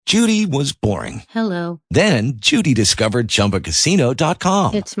Judy was boring. Hello. Then Judy discovered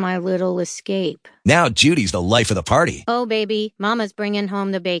ChumbaCasino.com. It's my little escape. Now Judy's the life of the party. Oh, baby, mama's bringing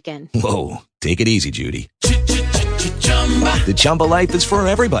home the bacon. Whoa, take it easy, Judy. The Chumba life is for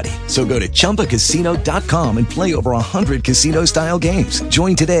everybody. So go to ChumbaCasino.com and play over 100 casino-style games.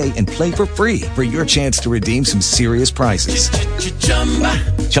 Join today and play for free for your chance to redeem some serious prizes.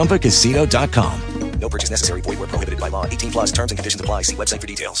 ChumbaCasino.com. No purchase necessary. Void where prohibited by law. 18 plus terms and conditions apply. See website for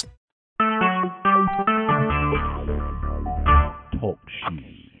details. Talk show.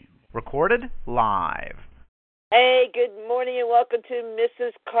 Recorded live. Hey, good morning and welcome to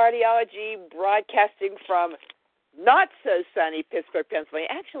Mrs. Cardiology, broadcasting from not so sunny Pittsburgh, Pennsylvania.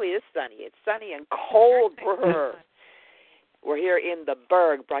 Actually, it's sunny. It's sunny and cold. We're here in the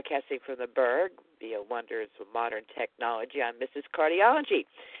Burgh, broadcasting from the Burgh via wonders of modern technology. I'm Mrs. Cardiology.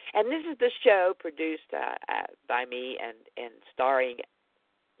 And this is the show produced by me and starring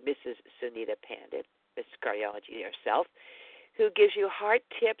Mrs. Sunita Pandit, Mrs. Cardiology herself, who gives you heart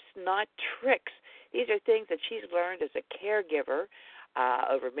tips, not tricks. These are things that she's learned as a caregiver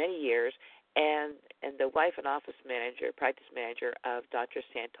over many years, and the wife and practice manager of Dr.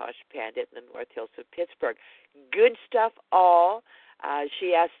 Santosh Pandit in the North Hills of Pittsburgh. Good stuff all.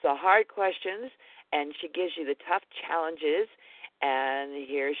 She asks the hard questions, and she gives you the tough challenges. And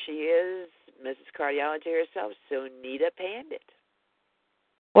here she is, Mrs. Cardiology herself, Sunita Pandit.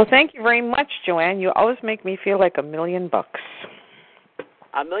 Well, thank you very much, Joanne. You always make me feel like $1 million. $1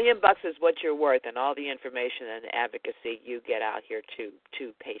 million is what you're worth, and all the information and advocacy you get out here to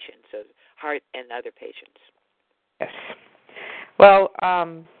patients, of heart and other patients. Yes. Well,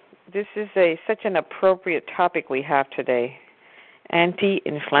 this is such an appropriate topic we have today,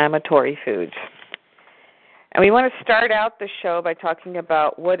 anti-inflammatory foods. And we want to start out the show by talking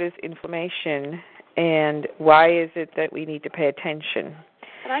about what is inflammation and why is it that we need to pay attention.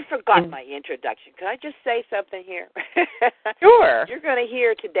 And I forgot my introduction. Can I just say something here? Sure. You're going to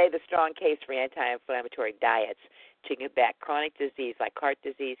hear today the strong case for anti-inflammatory diets to combat chronic disease like heart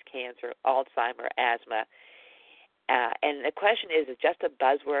disease, cancer, Alzheimer, asthma. And the question is just a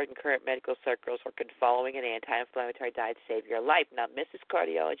buzzword in current medical circles, or can following an anti-inflammatory diet save your life? Now, Mrs.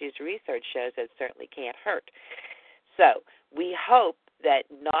 Cardiology's research shows that it certainly can't hurt. So we hope that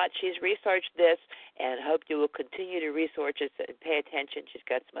she's researched this, and hope you will continue to research it and pay attention. She's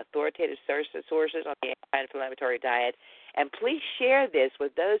got some authoritative sources on the anti-inflammatory diet. And please share this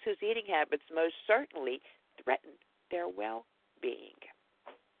with those whose eating habits most certainly threaten their well-being.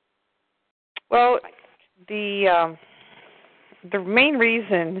 Well, the main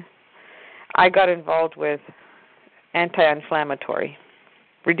reason I got involved with anti-inflammatory,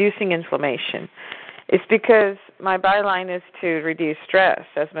 reducing inflammation, is because my byline is to reduce stress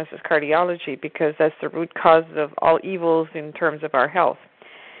as Mrs. Cardiology, because that's the root cause of all evils in terms of our health.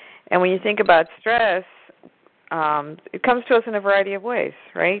 And when you think about stress, it comes to us in a variety of ways,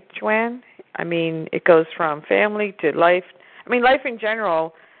 right, Joanne? I mean, it goes from family to life. I mean, life in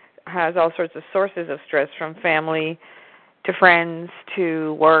general has all sorts of sources of stress, from family to friends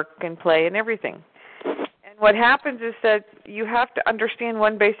to work and play and everything. And what happens is that you have to understand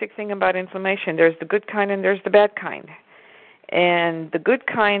one basic thing about inflammation. There's the good kind and there's the bad kind. And the good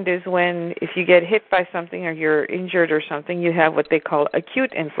kind is when, if you get hit by something or you're injured or something, you have what they call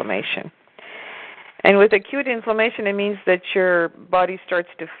acute inflammation. And with acute inflammation, it means that your body starts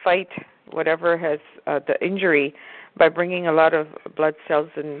to fight whatever has the injury by bringing a lot of blood cells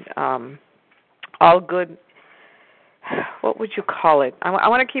and all good, what would you call it? I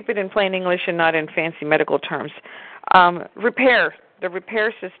want to keep it in plain English and not in fancy medical terms. Repair. The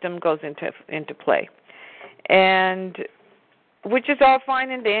repair system goes into play. And which is all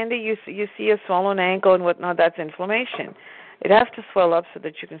fine and dandy. You see a swollen ankle and whatnot, that's inflammation. It has to swell up so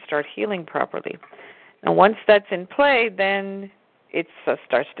that you can start healing properly. And once that's in play, then it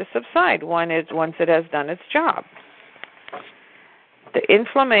starts to subside once it has done its job. The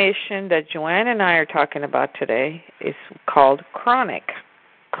inflammation that Joanne and I are talking about today is called chronic.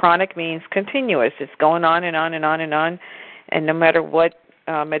 Chronic means continuous. It's going on and on and on and on, and no matter what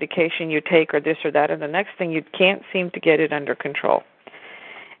medication you take or this or that or the next thing, you can't seem to get it under control.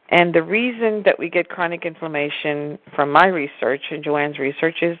 And the reason that we get chronic inflammation from my research and Joanne's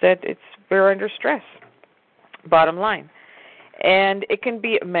research is that we're under stress, bottom line. And it can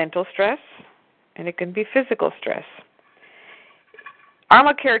be mental stress and it can be physical stress. I'm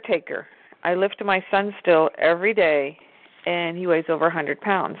a caretaker. I lift my son still every day, and he weighs over 100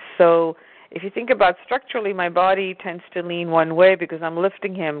 pounds. So if you think about structurally, my body tends to lean one way because I'm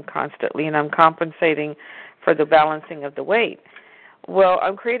lifting him constantly and I'm compensating for the balancing of the weight. Well,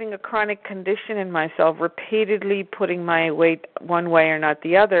 I'm creating a chronic condition in myself, repeatedly putting my weight one way or not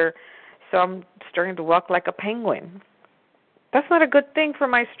the other, so I'm starting to walk like a penguin. That's not a good thing for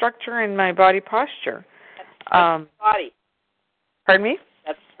my structure and my body posture. That's body. Pardon me?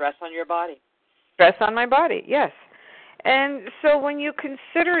 That's stress on your body. Stress on my body, yes. And so when you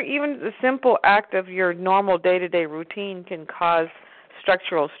consider even the simple act of your normal day-to-day routine can cause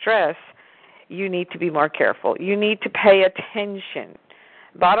structural stress, you need to be more careful. You need to pay attention.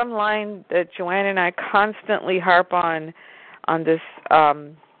 Bottom line that Joanne and I constantly harp on this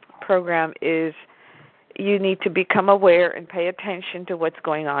program is you need to become aware and pay attention to what's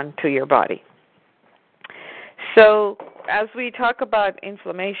going on to your body. So as we talk about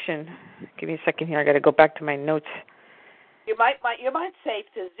inflammation, give me a second here. I got to go back to my notes. You might say,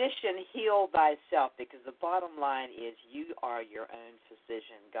 physician, heal thyself, because the bottom line is you are your own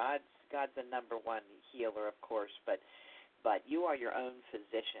physician. God's the number one healer, of course, but you are your own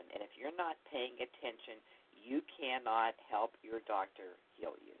physician, and if you're not paying attention, you cannot help your doctor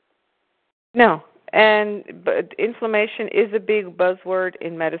heal you. No, but inflammation is a big buzzword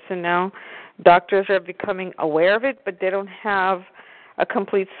in medicine now. Doctors are becoming aware of it, but they don't have a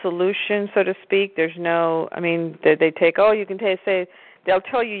complete solution, so to speak. There's no, they take, you can they'll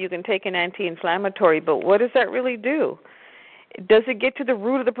tell you can take an anti-inflammatory, but what does that really do? Does it get to the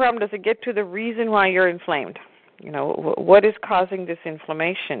root of the problem? Does it get to the reason why you're inflamed? What is causing this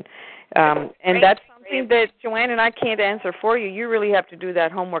inflammation? And that's something that Joanne and I can't answer for you. You really have to do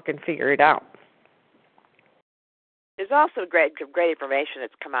that homework and figure it out. There's also great information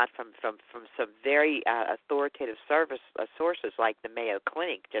that's come out from some very authoritative sources, like the Mayo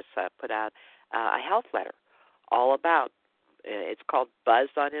Clinic just put out a health letter all about. It's called Buzz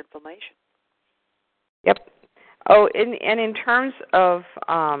on Inflammation. Yep. Oh, and in terms of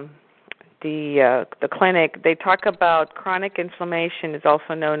the clinic, they talk about chronic inflammation is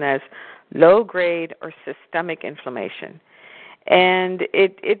also known as low-grade or systemic inflammation. And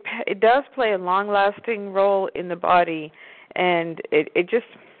it does play a long-lasting role in the body, and it just,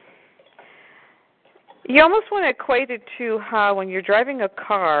 you almost want to equate it to how when you're driving a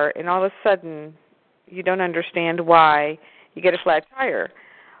car and all of a sudden you don't understand why you get a flat tire.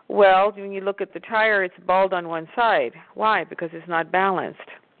 Well, when you look at the tire, it's bald on one side. Why? Because it's not balanced.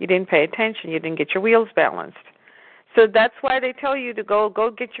 You didn't pay attention. You didn't get your wheels balanced. So that's why they tell you to go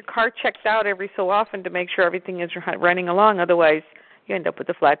get your car checked out every so often to make sure everything is running along. Otherwise, you end up with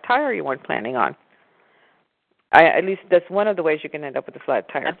a flat tire you weren't planning on. At least that's one of the ways you can end up with a flat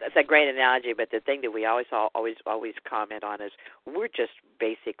tire. That's a great analogy, but the thing that we always comment on is we're just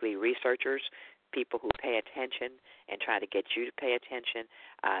basically researchers, people who pay attention and try to get you to pay attention.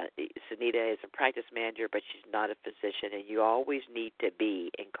 Sunita is a practice manager, but she's not a physician, and you always need to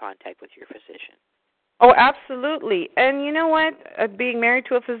be in contact with your physician. Oh, absolutely. And you know what? Being married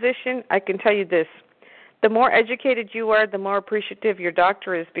to a physician, I can tell you this. The more educated you are, the more appreciative your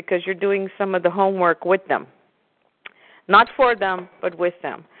doctor is, because you're doing some of the homework with them. Not for them, but with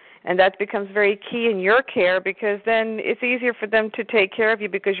them. And that becomes very key in your care, because then it's easier for them to take care of you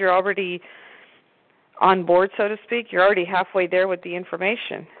because you're already on board, so to speak. You're already halfway there with the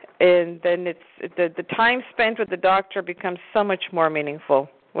information. And then it's the time spent with the doctor becomes so much more meaningful.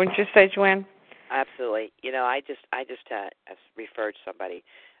 Wouldn't you say, Joanne? Absolutely. I just referred somebody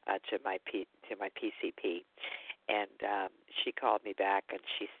to my PCP, and she called me back and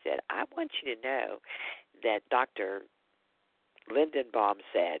she said, "I want you to know that Dr. Lindenbaum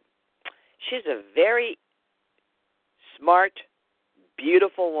said she's a very smart,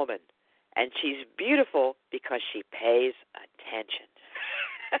 beautiful woman, and she's beautiful because she pays attention."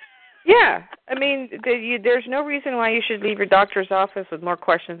 Yeah, there's no reason why you should leave your doctor's office with more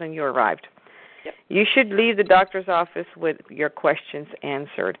questions than you arrived. Yep. You should leave the doctor's office with your questions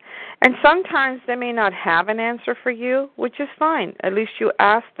answered. And sometimes they may not have an answer for you, which is fine. At least you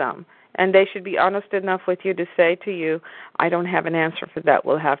asked them. And they should be honest enough with you to say to you, I don't have an answer for that.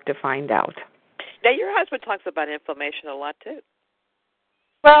 We'll have to find out. Now, your husband talks about inflammation a lot, too.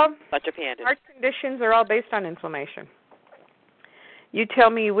 Well, heart conditions are all based on inflammation. You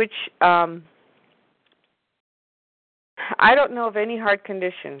tell me which, I don't know of any heart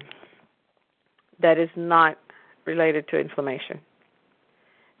condition that is not related to inflammation.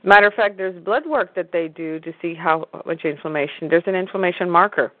 Matter of fact, there's blood work that they do to see how much inflammation. There's an inflammation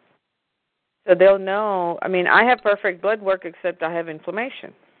marker. So they'll know. I have perfect blood work except I have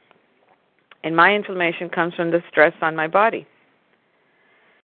inflammation. And my inflammation comes from the stress on my body.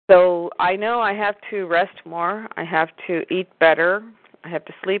 So I know I have to rest more. I have to eat better. I have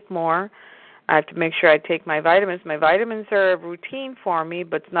to sleep more. I have to make sure I take my vitamins. My vitamins are a routine for me,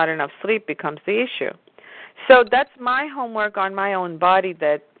 but not enough sleep becomes the issue. So that's my homework on my own body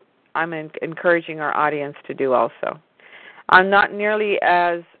that I'm encouraging our audience to do also. I'm not nearly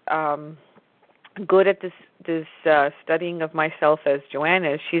as good at this studying of myself as Joanne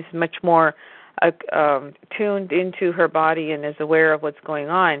is. She's much more tuned into her body and is aware of what's going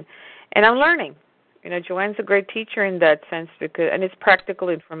on. And I'm learning. Joanne's a great teacher in that sense and it's practical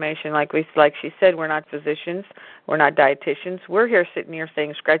information. Like she said, we're not physicians, we're not dietitians. We're here sitting here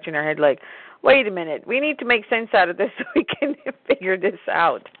scratching our head like, wait a minute, we need to make sense out of this so we can figure this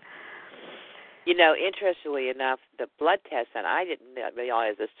out. Interestingly enough, the blood test, and I didn't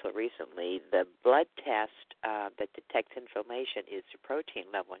realize this till recently, the blood test that detects inflammation is your protein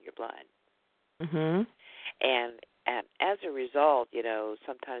level in your blood. Mm-hmm. And as a result,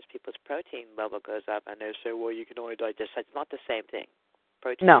 sometimes people's protein level goes up, and they say, well, you can only digest. It's not the same thing.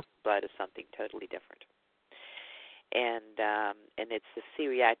 Protein in blood is something totally different. And it's the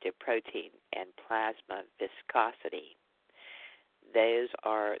C-reactive protein and plasma viscosity. Those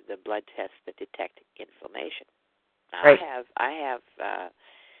are the blood tests that detect inflammation. Right. I have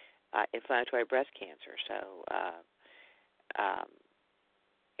inflammatory breast cancer,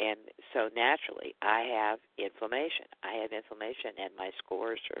 and so naturally I have inflammation. And my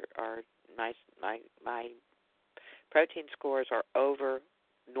scores are nice. My protein scores are over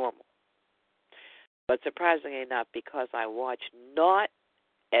normal. But surprisingly enough, because I watch not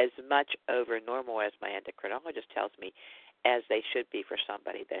as much over normal as my endocrinologist tells me, as they should be for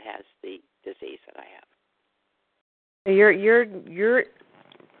somebody that has the disease that I have. You're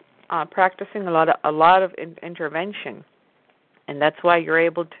practicing a lot of intervention, and that's why you're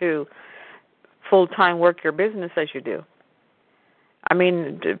able to full-time work your business as you do. I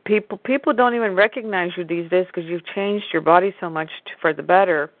mean, people don't even recognize you these days because you've changed your body so much for the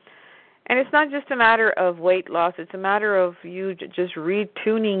better. And it's not just a matter of weight loss. It's a matter of you just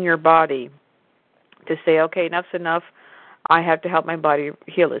retuning your body to say, okay, enough's enough. I have to help my body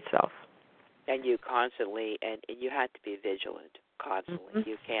heal itself. And you constantly, and you have to be vigilant constantly. Mm-hmm.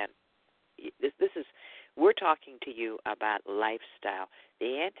 You can't. This is. We're talking to you about lifestyle.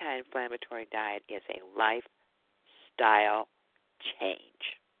 The anti-inflammatory diet is a lifestyle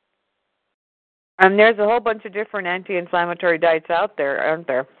change. And there's a whole bunch of different anti-inflammatory diets out there, aren't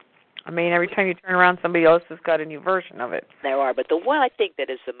there? I mean, every time you turn around, somebody else has got a new version of it. There are, but the one I think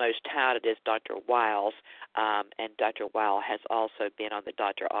that is the most touted is Dr. Wiles, and Dr. Weil has also been on the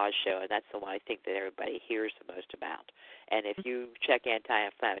Dr. Oz show, and that's the one I think that everybody hears the most about. And if you check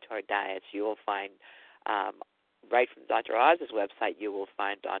anti-inflammatory diets, you will find, right from Dr. Oz's website, you will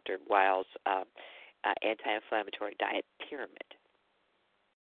find Dr. Wiles' anti-inflammatory diet pyramid.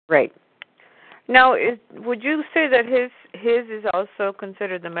 Right. Now, would you say that his is also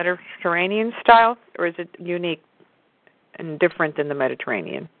considered the Mediterranean style, or is it unique and different than the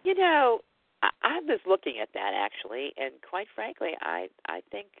Mediterranean? I was looking at that, actually, and quite frankly, I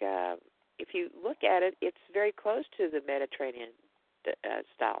think if you look at it, it's very close to the Mediterranean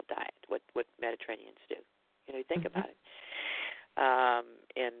style diet, what Mediterraneans do. You think about it.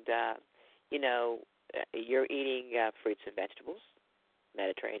 You're eating fruits and vegetables,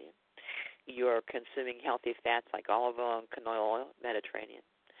 Mediterranean. You're consuming healthy fats like olive oil and canola oil, Mediterranean.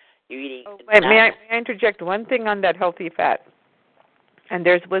 You're eating. May I interject one thing on that healthy fat? And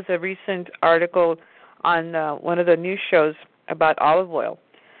there was a recent article on one of the news shows about olive oil.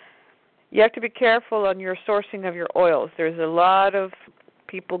 You have to be careful on your sourcing of your oils. There's a lot of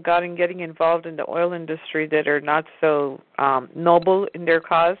people getting involved in the oil industry that are not so noble in their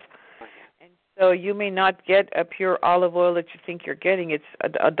cause. So you may not get a pure olive oil that you think you're getting. It's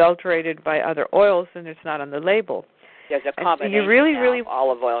adulterated by other oils, and it's not on the label. There's a combination so you really of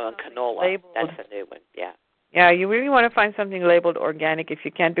olive oil and canola. Labeled. That's a new one, yeah. Yeah, you really want to find something labeled organic if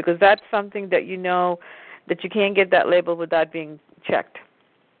you can, because that's something that you know that you can't get that label without being checked.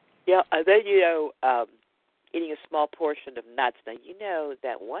 Yeah, and then, eating a small portion of nuts. Now, you know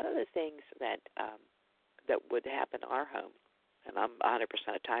that one of the things that would happen in our home, and I'm 100%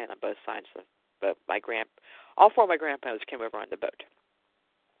 Italian on both sides of but all four of my grandparents came over on the boat.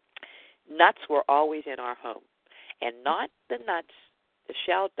 Nuts were always in our home, and not the nuts, the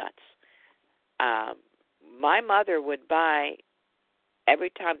shelled nuts. My mother would buy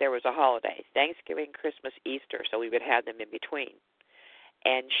every time there was a holiday, Thanksgiving, Christmas, Easter, so we would have them in between.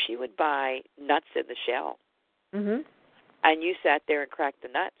 And she would buy nuts in the shell. Mm-hmm. And you sat there and cracked the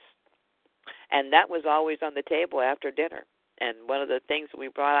nuts. And that was always on the table after dinner. And one of the things that we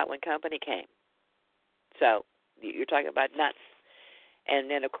brought out when company came. So you're talking about nuts. And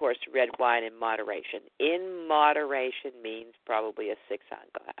then, of course, red wine in moderation. In moderation means probably a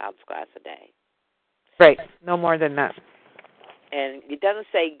 6-ounce glass a day. Right. No more than that. And it doesn't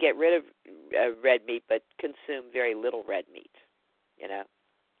say get rid of red meat, but consume very little red meat.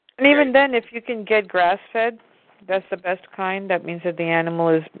 And even then, if you can get grass-fed, that's the best kind. That means that the animal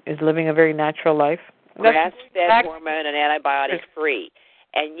is living a very natural life. Grass-fed, hormone and antibiotic-free.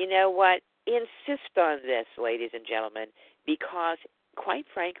 And you know what? Insist on this, ladies and gentlemen, because, quite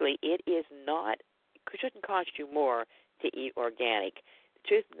frankly, it shouldn't cost you more to eat organic. The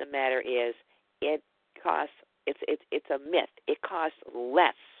truth of the matter is, it's a myth. It costs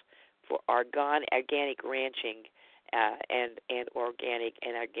less for organic ranching and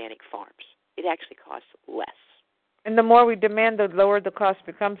organic farms. It actually costs less. And the more we demand, the lower the cost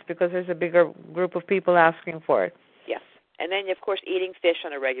becomes because there's a bigger group of people asking for it. Yes. And then, of course, eating fish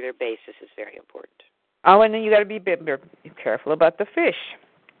on a regular basis is very important. Oh, and then you got to be careful about the fish.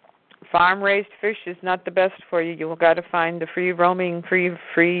 Farm-raised fish is not the best for you. You've got to find the free-roaming, free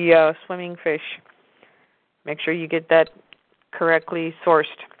swimming fish. Make sure you get that correctly sourced.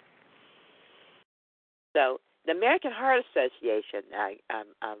 So the American Heart Association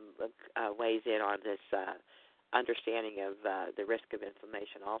weighs in on this understanding of the risk of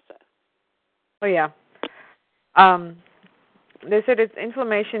inflammation also. Oh, yeah. They said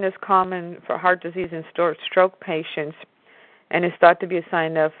inflammation is common for heart disease and stroke patients and is thought to be a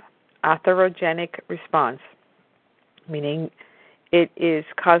sign of atherogenic response, meaning it is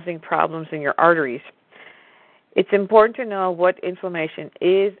causing problems in your arteries. It's important to know what inflammation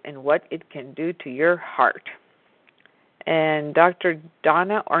is and what it can do to your heart. And Dr.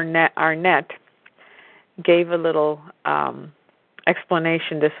 Donna Arnett gave a little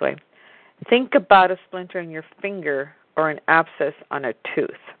explanation this way. Think about a splinter in your finger or an abscess on a tooth.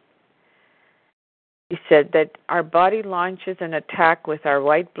 He said that our body launches an attack with our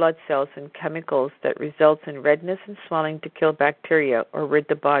white blood cells and chemicals that results in redness and swelling to kill bacteria or rid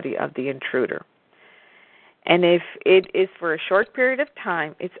the body of the intruder. And if it is for a short period of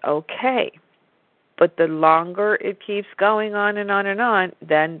time, it's okay. But the longer it keeps going on and on and on,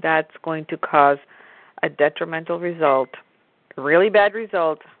 then that's going to cause a detrimental result, a really bad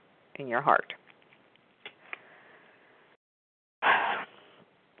result in your heart.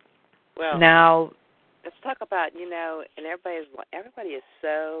 Well, now let's talk about, and everybody is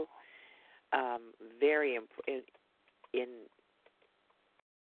so very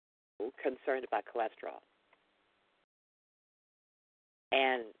concerned about cholesterol.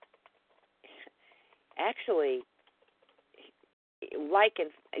 And actually, like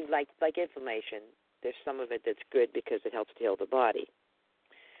inflammation, there's some of it that's good because it helps to heal the body.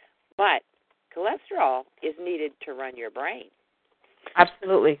 But cholesterol is needed to run your brain.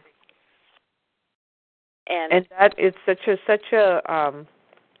 Absolutely. And that is such a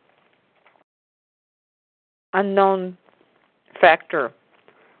unknown factor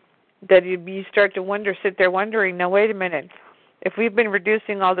that you start to sit there wondering, now wait a minute, if we've been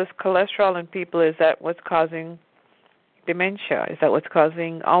reducing all this cholesterol in people, is that what's causing dementia? Is that what's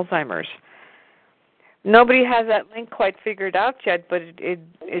causing Alzheimer's? Nobody has that link quite figured out yet, but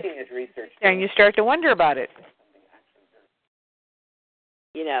it's research, and you start to wonder about it.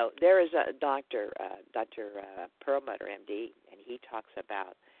 There is a Dr. Perlmutter, MD, and he talks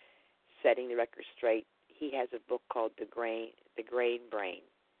about setting the record straight. He has a book called The Grain Brain,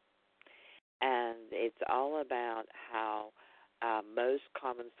 and it's all about how most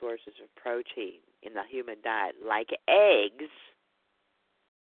common sources of protein in the human diet, like eggs,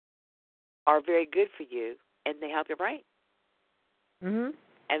 are very good for you, and they help your brain. Mm-hmm.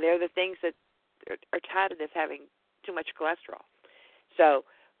 And they're the things that are touted as having too much cholesterol. So,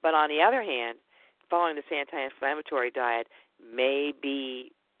 but on the other hand, following this anti-inflammatory diet may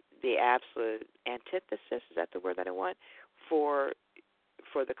be the absolute antithesis, is that the word that I want, for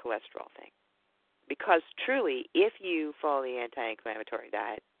the cholesterol thing. Because truly, if you follow the anti-inflammatory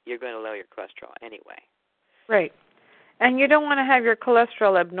diet, you're going to lower your cholesterol anyway. Right. And you don't want to have your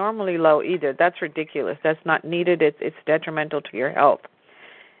cholesterol abnormally low either. That's ridiculous. That's not needed. It's detrimental to your health.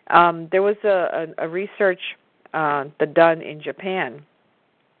 There was a research done in Japan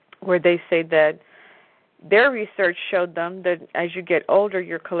where they say that their research showed them that as you get older,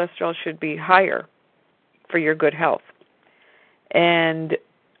 your cholesterol should be higher for your good health. And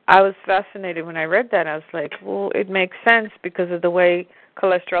I was fascinated when I read that. I was like, well, it makes sense because of the way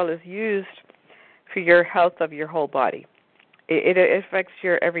cholesterol is used for your health of your whole body. It affects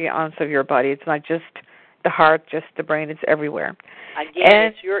every ounce of your body. It's not just the heart, just the brain. It's everywhere.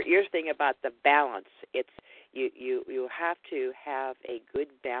 Again, it's your thing about the balance. It's you have to have a good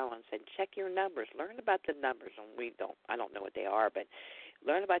balance and check your numbers. Learn about the numbers, and I don't know what they are, but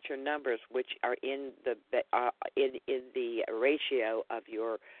learn about your numbers, which are in the ratio of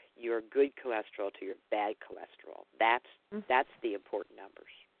your good cholesterol to your bad cholesterol. That's the important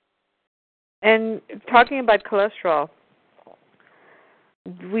numbers. And talking about cholesterol,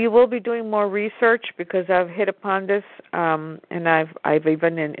 we will be doing more research because I've hit upon this, and I've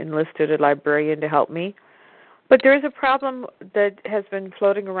even enlisted a librarian to help me. But there is a problem that has been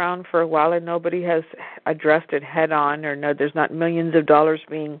floating around for a while, and nobody has addressed it head on, or no, there's not billions of dollars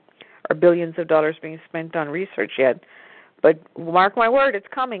being spent on research yet. But mark my word, it's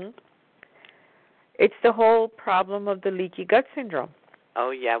coming. It's the whole problem of the leaky gut syndrome.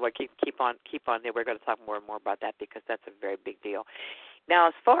 Oh yeah, well keep on there. We're going to talk more and more about that because that's a very big deal. Now,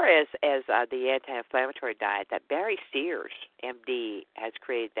 as far as the anti-inflammatory diet, that Barry Sears, MD, has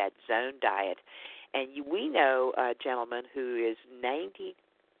created that zone diet, and we know a gentleman who is 90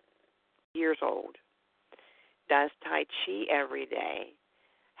 years old, does Tai Chi every day,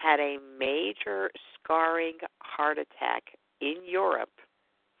 had a major scarring heart attack in Europe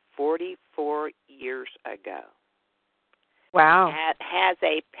 44 years ago. Wow. Has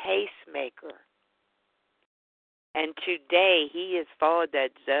a pacemaker. And today he has followed that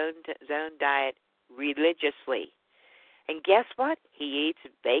zone diet religiously. And guess what? He eats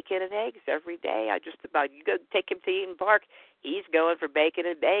bacon and eggs every day. You go take him to Eden Park, he's going for bacon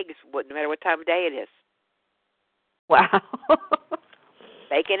and eggs no matter what time of day it is. Wow.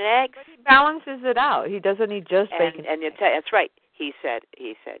 Bacon and eggs. But he balances it out. He doesn't eat just bacon. And that's right. He said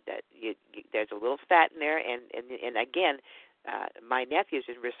that there's a little fat in there, and again, my nephew's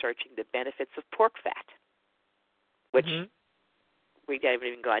been researching the benefits of pork fat, which we haven't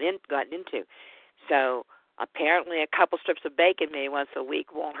even gotten into. So apparently, a couple strips of bacon maybe once a week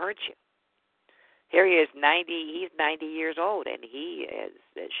won't hurt you. Here he is, 90. He's 90 years old, and he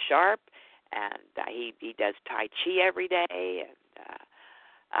is sharp, and he does Tai Chi every day,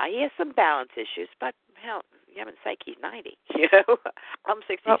 and he has some balance issues, but hell, heaven's sake, he's 90. You know, I'm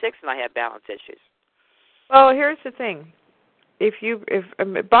 66 and I have balance issues. Well, here's the thing: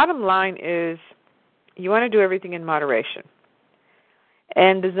 bottom line is, you want to do everything in moderation,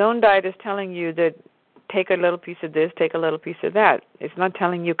 and the zone diet is telling you that take a little piece of this, take a little piece of that. It's not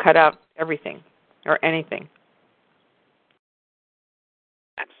telling you cut out everything or anything.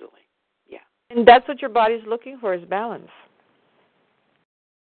 Absolutely, yeah. And that's what your body's looking for, is balance.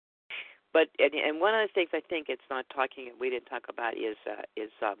 But and one of the things I think we didn't talk about is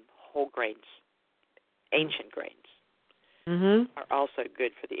whole grains, ancient grains, are also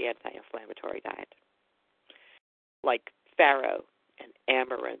good for the anti-inflammatory diet, like farro and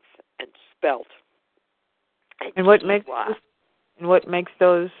amaranth and spelt. And what makes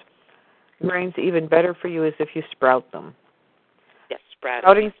those grains even better for you is if you sprout them. Yes,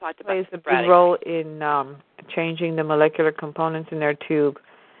 sprouting. Sprouting plays a big role in changing the molecular components in their tube.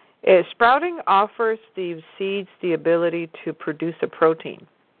 Sprouting offers the seeds the ability to produce a protein.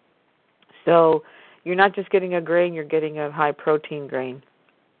 So you're not just getting a grain, you're getting a high-protein grain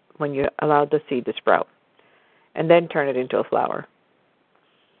when you allow the seed to sprout, and then turn it into a flour.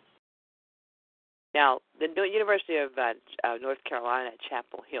 Now, the University of North Carolina at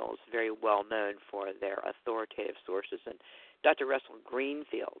Chapel Hill is very well known for their authoritative sources, and Dr. Russell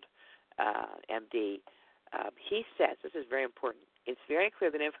Greenfield, MD, he says, this is very important, it's very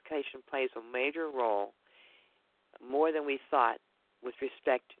clear that inflammation plays a major role, more than we thought, with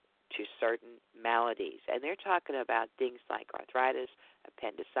respect to certain maladies. And they're talking about things like arthritis,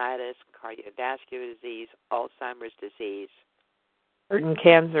 appendicitis, cardiovascular disease, Alzheimer's disease. Certain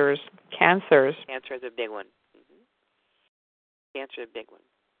cancers. Cancer is a big one. Cancer is a big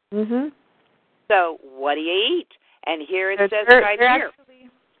one. So what do you eat? And here it says right here.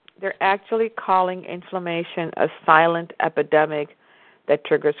 They're actually calling inflammation a silent epidemic that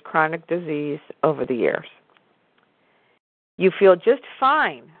triggers chronic disease over the years. You feel just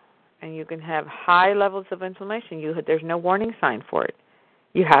fine, and you can have high levels of inflammation. There's no warning sign for it.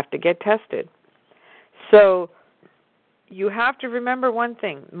 You have to get tested. So you have to remember one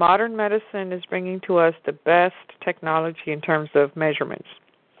thing. Modern medicine is bringing to us the best technology in terms of measurements.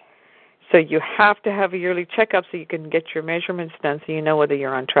 So you have to have a yearly checkup so you can get your measurements done so you know whether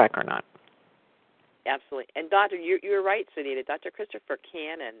you're on track or not. Absolutely. And, Doctor, you're right, Sunita. Dr. Christopher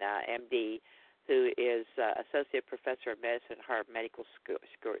Cannon, MD, who is Associate Professor of Medicine at Harvard Medical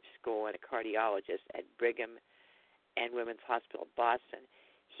School and a cardiologist at Brigham and Women's Hospital, Boston,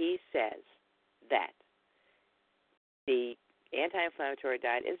 he says that the anti-inflammatory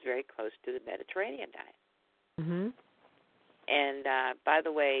diet is very close to the Mediterranean diet. And, by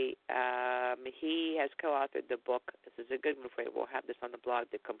the way, he has co-authored the book. This is a good one for you. We'll have this on the blog,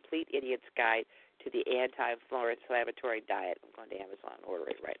 The Complete Idiot's Guide to the Anti-Inflammatory Diet. I'm going to Amazon and order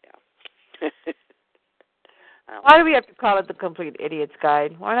it right now. Why do we have to call it The Complete Idiot's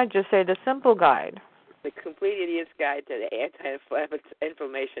Guide? Why not just say The Simple Guide? The Complete Idiot's Guide to the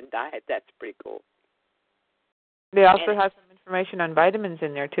Anti-Inflammation Diet. That's pretty cool. They also have some information on vitamins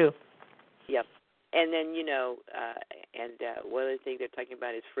in there, too. Yep. And then, one of the things they're talking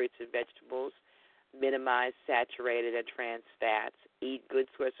about is fruits and vegetables, minimize saturated and trans fats, eat good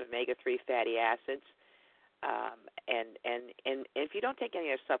source of omega-3 fatty acids, and if you don't take any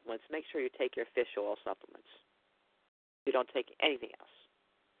of your supplements, make sure you take your fish oil supplements. You don't take anything else.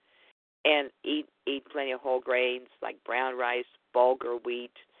 And eat plenty of whole grains like brown rice, bulgur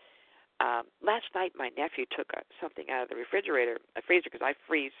wheat. Last night, my nephew took something out of the freezer, because I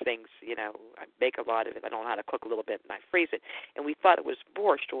freeze things, I bake a lot of it. I don't know how to cook a little bit, and I freeze it. And we thought it was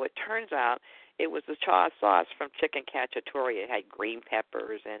borscht. Well, it turns out it was the chaw sauce from chicken cacciatore. It had green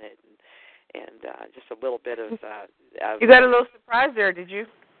peppers in it and just a little bit of... You got a little surprise there, did you?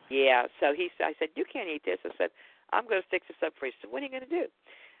 Yeah. So I said, you can't eat this. I said, I'm going to fix this up for you. He said, what are you going to do?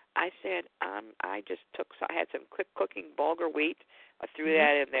 I said, I had some quick cooking bulgur wheat. I threw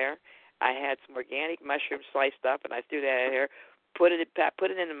that in there. I had some organic mushrooms sliced up, and I threw that in there. Put it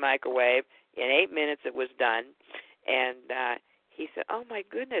in the microwave. In 8 minutes, it was done. And he said, "Oh my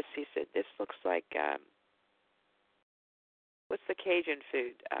goodness!" He said, "This looks like what's the Cajun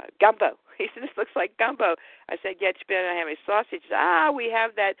food? Gumbo." He said, "This looks like gumbo." I said, "Yeah, you better not have any sausage." He said, we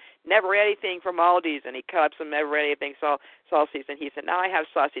have that never-ready thing from Aldi's, and he cut up some never-ready thing sausage, and he said, "Now I have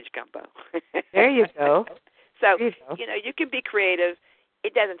sausage gumbo." There you go. So you can be creative.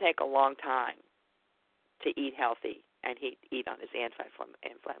 It doesn't take a long time to eat healthy and eat on his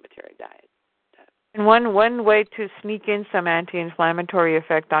anti-inflammatory diet. And one way to sneak in some anti-inflammatory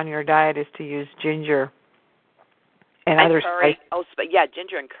effect on your diet is to use ginger and other curry. spices.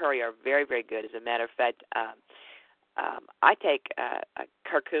 Ginger and curry are very, very good. As a matter of fact, I take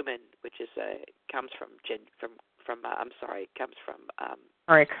curcumin, which comes from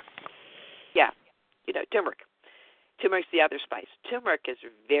turmeric. Yeah, turmeric. Turmeric's the other spice. Turmeric is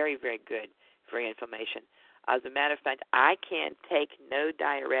very, very good for inflammation. As a matter of fact, I can't take no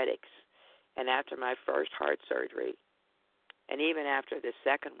diuretics. And after my first heart surgery, and even after the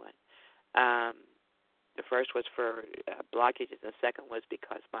second one, the first was for blockages, and the second was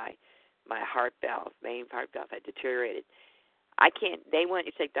because my main heart valve had deteriorated. They wanted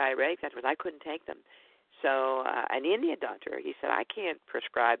to take diuretics afterwards. I couldn't take them. So an Indian doctor, he said, I can't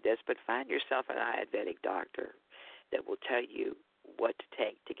prescribe this, but find yourself an Ayurvedic doctor that will tell you what to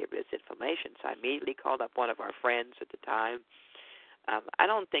take to get rid of this inflammation. So I immediately called up one of our friends at the time. I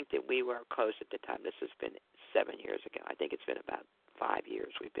don't think that we were close at the time. This has been 7 years ago. I think it's been about 5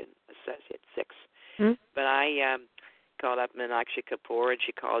 years. We've been associates, 6. Mm-hmm. But I called up Meenakshi Kapoor, and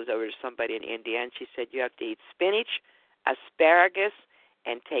she calls over to somebody in India, and she said, you have to eat spinach, asparagus,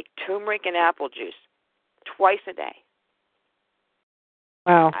 and take turmeric and apple juice twice a day.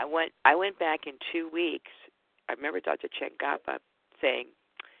 Wow. I went back in 2 weeks. I remember Dr. Chengapa saying,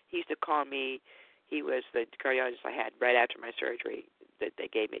 he used to call me, he was the cardiologist I had right after my surgery that they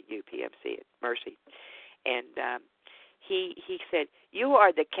gave me at UPMC at Mercy. And he said, you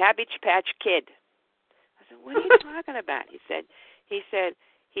are the Cabbage Patch Kid. I said, what are you talking about? He said,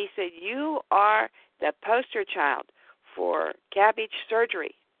 you are the poster child for cabbage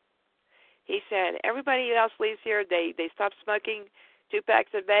surgery. He said, everybody else leaves here, they stop smoking 2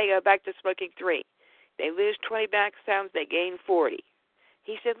 packs a day, go back to smoking 3. They lose 20 pounds, they gain 40.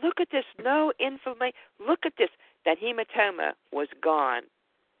 He said, look at this, no inflammation. Look at this. That hematoma was gone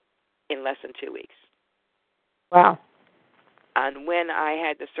in less than 2 weeks. Wow. And when I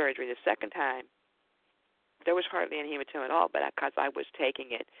had the surgery the second time, there was hardly any hematoma at all, but because I was taking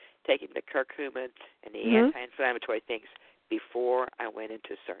the curcumin and the anti-inflammatory things before I went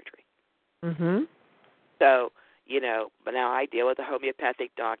into surgery. Mm-hmm. So, but now I deal with a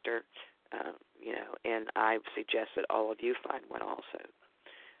homeopathic doctor, and I suggest that all of you find one also.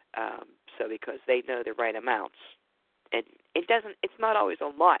 So because they know the right amounts. And it's not always a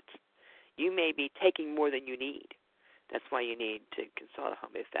lot. You may be taking more than you need. That's why you need to consult a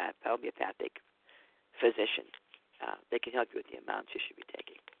homeopathic physician. They can help you with the amounts you should be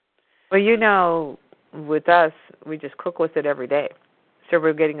taking. Well, with us, we just cook with it every day. So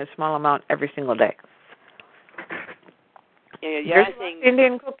we're getting a small amount every single day. There's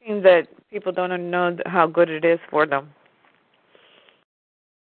Indian cooking that people don't know how good it is for them.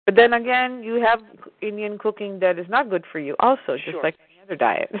 But then again, you have Indian cooking that is not good for you also, just like any other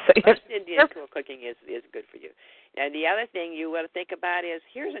diet. So most Indian cooking is good for you. And the other thing you want to think about is,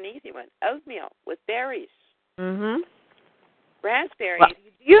 here's an easy one, oatmeal with berries. Mm-hmm. Raspberries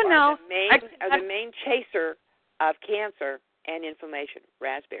are the main chaser of cancer and inflammation,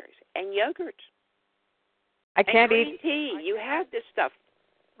 raspberries. And yogurt. I can't green eat tea. You have this stuff.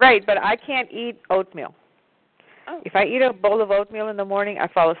 Right, but I can't eat oatmeal. Oh. If I eat a bowl of oatmeal in the morning, I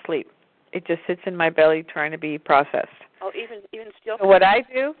fall asleep. It just sits in my belly trying to be processed. Oh, even steel So what I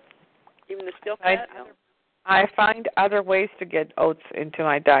do, even the steel fat? I find other ways to get oats into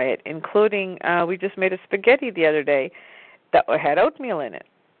my diet, including we just made a spaghetti the other day that had oatmeal in it.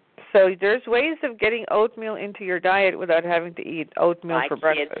 So there's ways of getting oatmeal into your diet without having to eat oatmeal for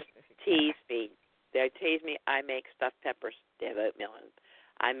breakfast. My kids tease me. They tease me. I make stuffed peppers. They have oatmeal in them.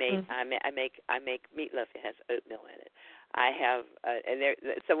 I make meatloaf. It has oatmeal in it. I have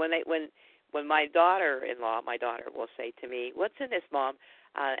so when my daughter-in-law, my daughter will say to me, "What's in this, Mom?"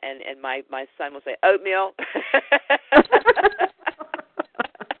 And my son will say, "Oatmeal."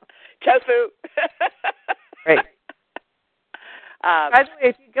 Tofu. Right. By the way,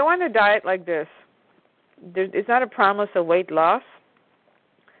 if you go on a diet like this, it's not a promise of weight loss,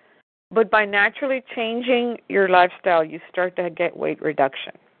 but by naturally changing your lifestyle, you start to get weight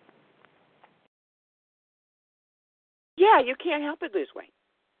reduction. Yeah, you can't help but lose weight.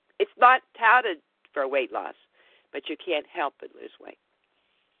 It's not touted for weight loss, but you can't help but lose weight.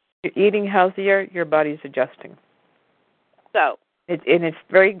 You're eating healthier, your body's adjusting. So, it's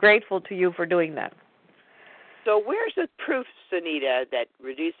very grateful to you for doing that. So where's the proof, Sunita, that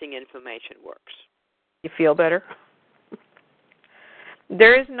reducing inflammation works? You feel better?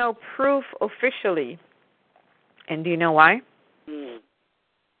 There is no proof officially. And do you know why?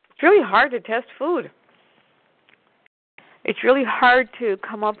 It's really hard to test food. It's really hard to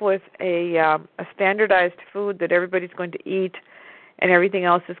come up with a standardized food that everybody's going to eat and everything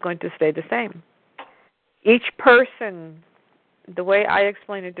else is going to stay the same. Each person, the way I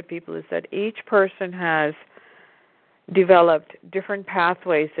explain it to people is that each person has developed different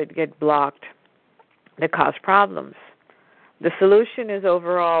pathways that get blocked that cause problems. The solution is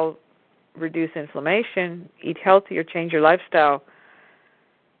overall reduce inflammation, eat healthier, change your lifestyle.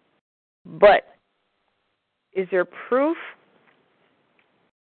 But is there proof?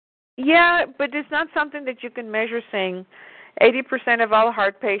 Yeah, but it's not something that you can measure saying 80% of all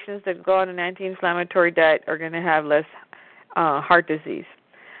heart patients that go on an anti-inflammatory diet are going to have less heart disease.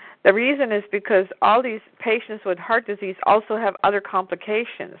 The reason is because all these patients with heart disease also have other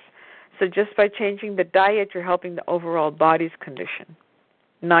complications. So just by changing the diet, you're helping the overall body's condition,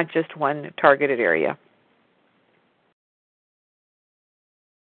 not just one targeted area.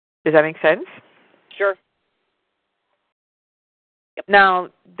 Does that make sense? Sure. Yep. Now,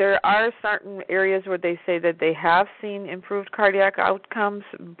 there are certain areas where they say that they have seen improved cardiac outcomes,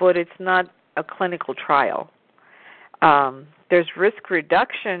 but it's not a clinical trial. There's risk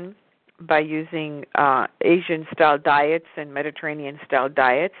reduction by using Asian-style diets and Mediterranean-style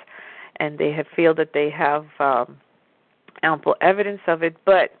diets, and they have feel that they have ample evidence of it,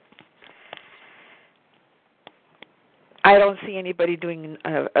 but I don't see anybody doing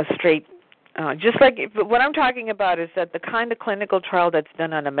a straight, just like what I'm talking about is that the kind of clinical trial that's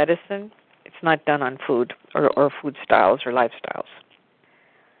done on a medicine, it's not done on food or food styles or lifestyles.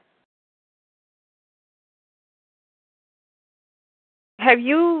 Have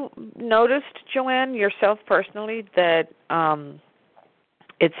you noticed, Joanne, yourself personally, that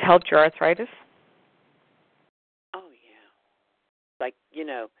it's helped your arthritis? Oh, yeah. Like,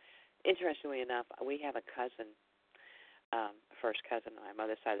 interestingly enough, we have a cousin, first cousin on my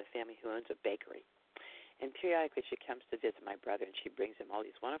mother's side of the family, who owns a bakery. And periodically she comes to visit my brother, and she brings him all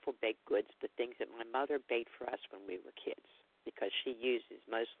these wonderful baked goods, the things that my mother baked for us when we were kids, because she uses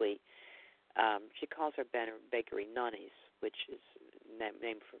mostly, she calls her bakery nonnies, which is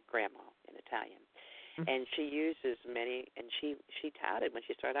named for grandma in Italian. Mm-hmm. And she uses many, and she touted when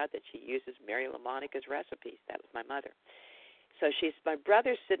she started out that she uses Mary LaMonica's recipes. That was my mother. So my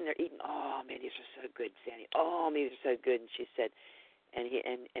brother's sitting there eating, oh, man, these are so good, Sandy. Oh, man, these are so good. And she said, and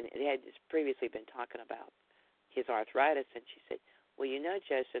it had previously been talking about his arthritis, and she said, well,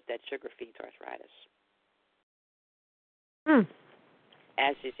 Joseph, that sugar feeds arthritis.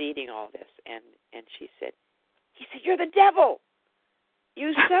 As he's eating all this, and he said, you're the devil.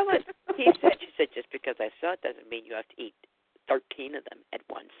 You sell it. She said, just because I sell it doesn't mean you have to eat 13 of them at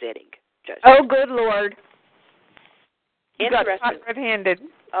one sitting. Joseph. Oh, good Lord. Interesting. Got red-handed.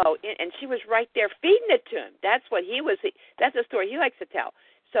 Oh, and she was right there feeding it to him. That's what that's a story he likes to tell.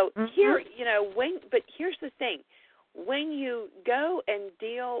 So here, but here's the thing. When you go and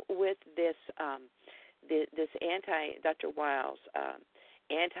deal with this, this Dr. Weil's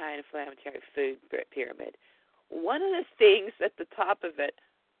anti-inflammatory food pyramid, one of the things at the top of it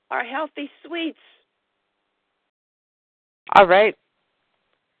are healthy sweets. All right.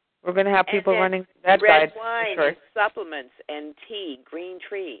 We're going to have people running that red guide. Wine, sure. And supplements, and tea, green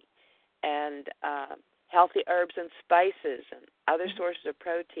tea, and healthy herbs and spices and other sources of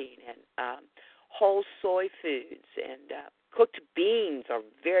protein, and whole soy foods, and cooked beans are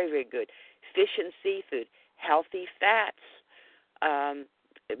very, very good. Fish and seafood, healthy fats.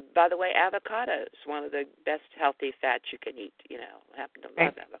 By the way, avocados, one of the best healthy fats you can eat. I happen to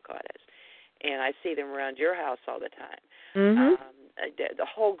love avocados. And I see them around your house all the time. Mm-hmm. The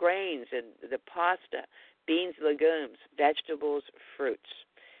whole grains and the pasta, beans, legumes, vegetables, fruits.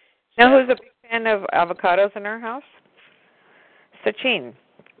 Now, who's a big fan of avocados in our house? Sachin.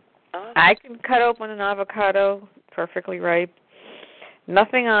 Oh. I can cut open an avocado perfectly ripe.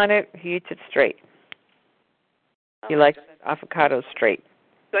 Nothing on it. He eats it straight. He likes avocados straight.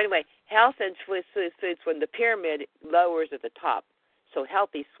 So anyway, health and foods when the pyramid lowers at the top. So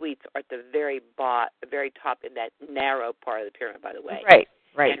healthy sweets are at the very top in that narrow part of the pyramid, by the way. Right.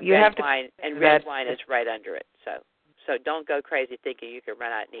 And red wine is right under it. So don't go crazy thinking you can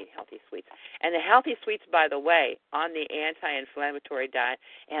run out and eat healthy sweets. And the healthy sweets, by the way, on the anti-inflammatory diet,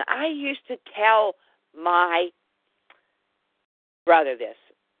 and I used to tell my brother this.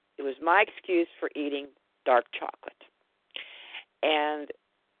 It was my excuse for eating dark chocolate. And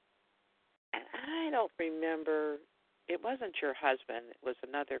I don't remember, it wasn't your husband, it was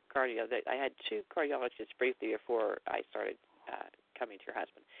another cardiologist. I had two cardiologists briefly before I started coming to your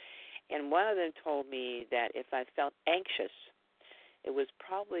husband. And one of them told me that if I felt anxious, it was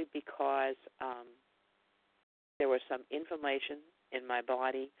probably because there was some inflammation in my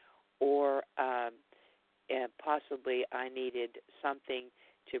body, or and possibly I needed something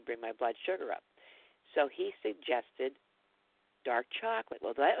to bring my blood sugar up. So he suggested dark chocolate.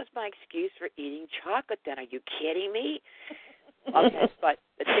 Well, that was my excuse for eating chocolate then. Are you kidding me? Okay, but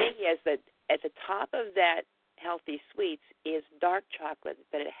the thing is that at the top of that healthy sweets is dark chocolate,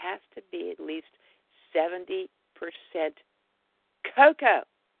 but it has to be at least 70% cocoa.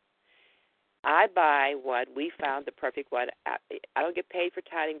 I buy one. We found the perfect one. I don't get paid for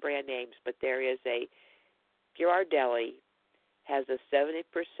touting brand names, but there is a Cardiology has a 70%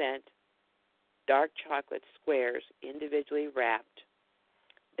 dark chocolate squares individually wrapped.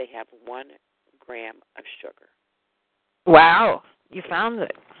 They have 1 gram of sugar. Wow, you found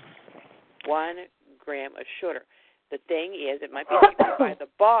it. 1 gram of sugar. The thing is, it might be cheaper by the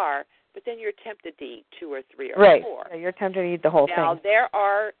bar, but then you're tempted to eat 2 or 3 or 4. Right, you're tempted to eat the whole thing. Now, there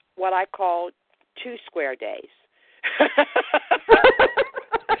are what I call 2 square days.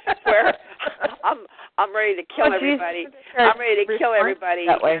 Where I'm ready to kill everybody. I'm ready to kill everybody,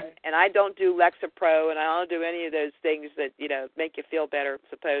 and I don't do Lexapro, and I don't do any of those things that make you feel better.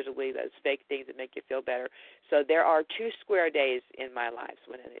 Supposedly, those fake things that make you feel better. So there are 2 square days in my life.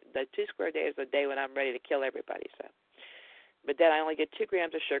 The 2 square days is the day when I'm ready to kill everybody. So, but then I only get 2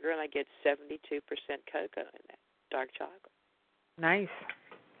 grams of sugar, and I get 72% cocoa in that dark chocolate. Nice.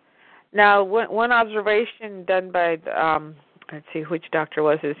 Now, one observation done by let's see which doctor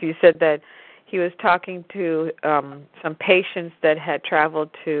was this. He said that he was talking to some patients that had traveled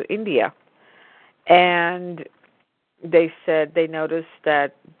to India, and they said they noticed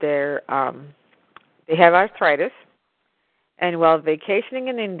that they have arthritis, and while vacationing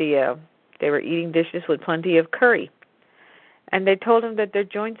in India, they were eating dishes with plenty of curry, and they told him that their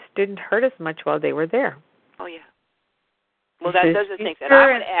joints didn't hurt as much while they were there. Oh yeah. Well, those are things that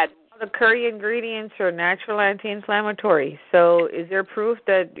I would add. The curry ingredients are natural anti-inflammatory. So is there proof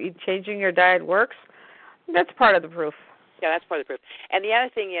that changing your diet works? That's part of the proof. Yeah, that's part of the proof. And the other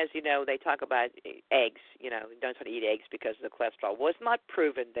thing is, they talk about eggs. Don't want to eat eggs because of the cholesterol. Well, it's not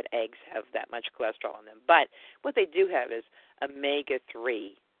proven that eggs have that much cholesterol in them. But what they do have is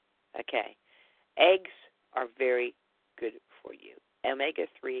omega-3. Okay. Eggs are very good for you.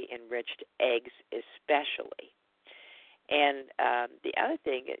 Omega-3 enriched eggs especially. And the other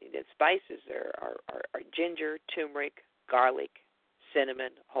thing, the spices are ginger, turmeric, garlic,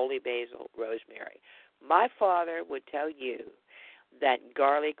 cinnamon, holy basil, rosemary. My father would tell you that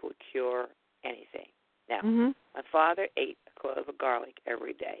garlic would cure anything. Now, my father ate a clove of garlic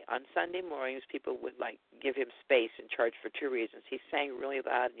every day. On Sunday mornings, people would give him space in church for 2 reasons. He sang really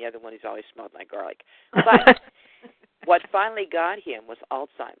loud, and the other one, he's always smelled like garlic. But what finally got him was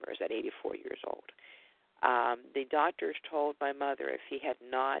Alzheimer's at 84 years old. The doctors told my mother if he had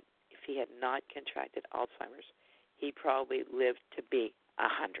not contracted Alzheimer's, he probably lived to be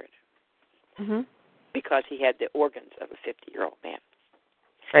 100, because he had the organs of a 50-year-old man.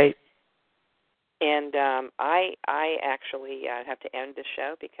 Right. And I actually have to end the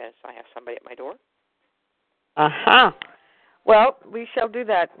show because I have somebody at my door. Well, we shall do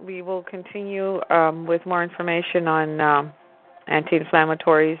that. We will continue with more information on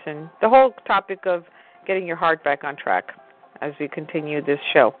anti-inflammatories and the whole topic of getting your heart back on track as we continue this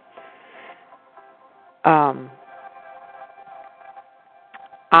show.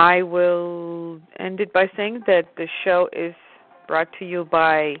 I will end it by saying that the show is brought to you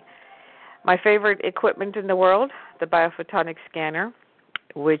by my favorite equipment in the world, the biophotonic scanner,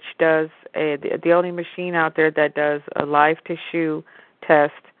 which does the only machine out there that does a live tissue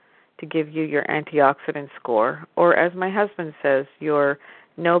test to give you your antioxidant score, or as my husband says, your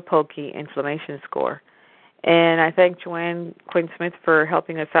no pokey inflammation score. And I thank Joanne Quinn Smith for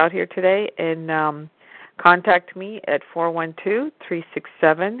helping us out here today. And contact me at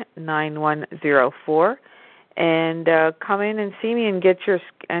 412-367-9104. And come in and see me and get your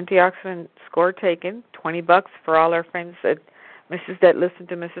antioxidant score taken. $20 for all our friends that listen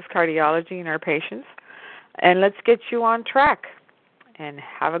to Mrs. Cardiology and our patients. And let's get you on track. And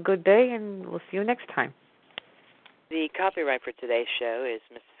have a good day, and we'll see you next time. The copyright for today's show is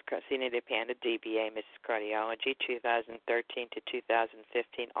Mrs. Senior Panda, DBA, Mrs. Cardiology, 2013 to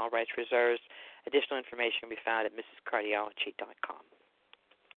 2015. All rights reserved. Additional information can be found at mrscardiology.com.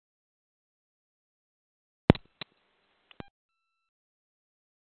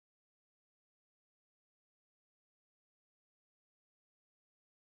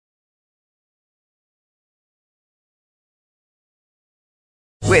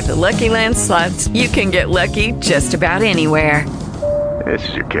 With the Lucky Land Slots, you can get lucky just about anywhere. This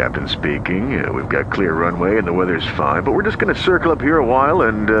is your captain speaking. We've got clear runway and the weather's fine, but we're just going to circle up here a while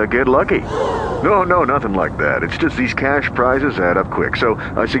and get lucky. No, nothing like that. It's just these cash prizes add up quick. So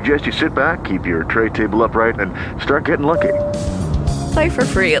I suggest you sit back, keep your tray table upright, and start getting lucky. Play for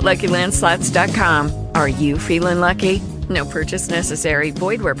free at LuckyLandSlots.com. Are you feeling lucky? No purchase necessary.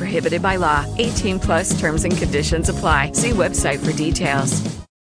 Void where prohibited by law. 18+ terms and conditions apply. See website for details.